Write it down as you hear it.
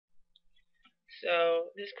So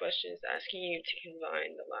this question is asking you to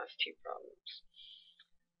combine the last two problems.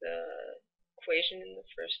 The equation in the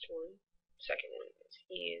first one, second one is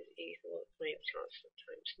E is equal to length constant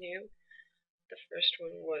times nu. The first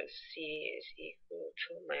one was C is equal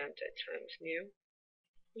to lambda times nu.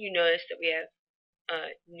 You notice that we have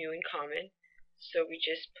nu in common, so we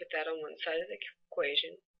just put that on one side of the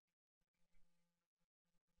equation.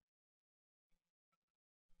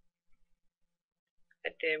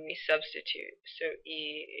 And then we substitute, so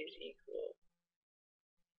E is equal,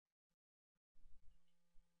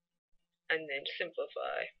 and then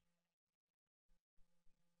simplify.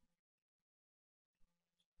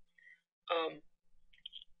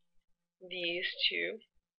 These two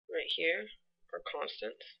right here are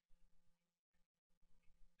constants.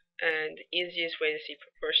 And the easiest way to see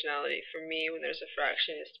proportionality for me when there's a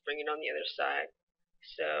fraction is to bring it on the other side.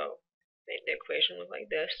 So make the equation look like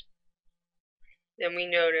this. Then we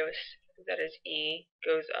notice that as E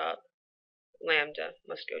goes up, lambda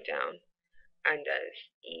must go down. And as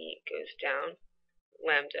E goes down,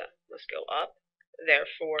 lambda must go up.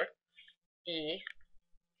 Therefore, E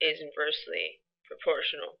is inversely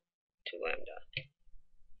proportional to lambda.